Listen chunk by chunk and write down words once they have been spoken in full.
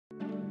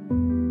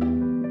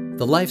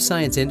The life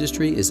science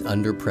industry is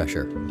under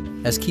pressure.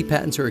 As key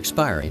patents are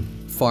expiring,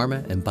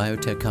 pharma and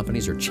biotech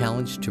companies are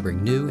challenged to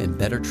bring new and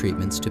better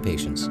treatments to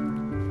patients.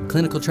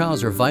 Clinical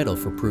trials are vital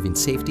for proving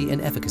safety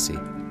and efficacy,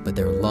 but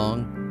they're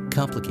long,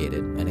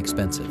 complicated, and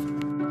expensive.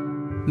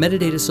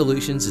 Medidata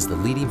Solutions is the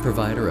leading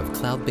provider of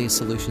cloud-based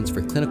solutions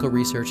for clinical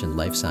research and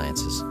life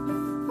sciences.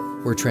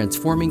 We're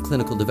transforming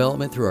clinical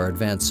development through our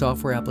advanced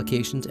software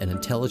applications and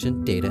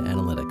intelligent data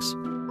analytics.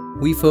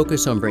 We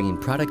focus on bringing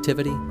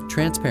productivity,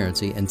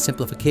 transparency, and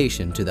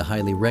simplification to the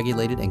highly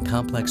regulated and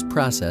complex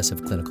process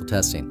of clinical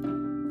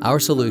testing.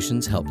 Our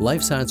solutions help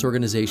life science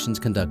organizations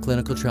conduct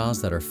clinical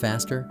trials that are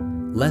faster,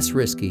 less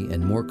risky,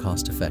 and more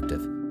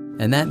cost-effective.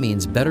 And that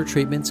means better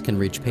treatments can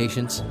reach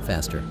patients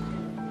faster.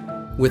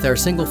 With our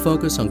single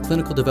focus on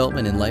clinical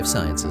development in life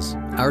sciences,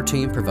 our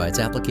team provides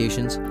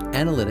applications,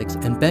 analytics,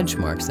 and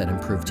benchmarks that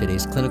improve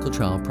today's clinical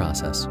trial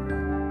process.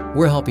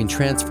 We're helping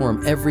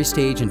transform every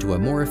stage into a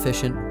more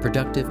efficient,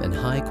 productive, and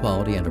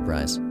high-quality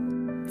enterprise.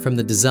 From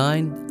the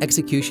design,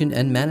 execution,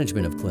 and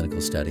management of clinical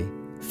study,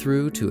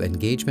 through to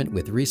engagement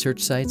with research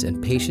sites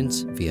and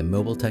patients via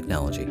mobile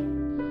technology.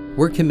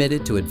 We're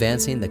committed to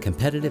advancing the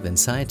competitive and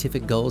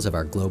scientific goals of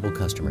our global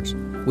customers,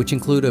 which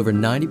include over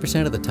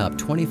 90% of the top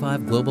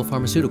 25 global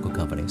pharmaceutical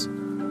companies,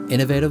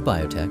 innovative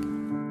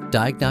biotech,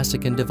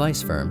 diagnostic and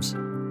device firms,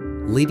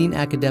 leading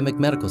academic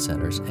medical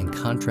centers, and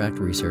contract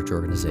research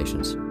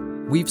organizations.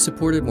 We've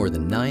supported more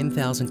than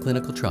 9,000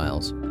 clinical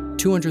trials,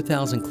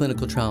 200,000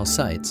 clinical trial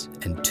sites,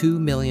 and 2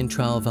 million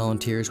trial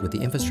volunteers with the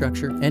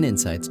infrastructure and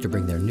insights to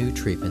bring their new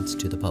treatments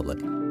to the public.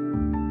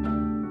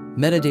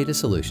 Medidata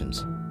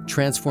Solutions,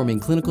 transforming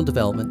clinical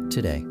development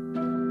today.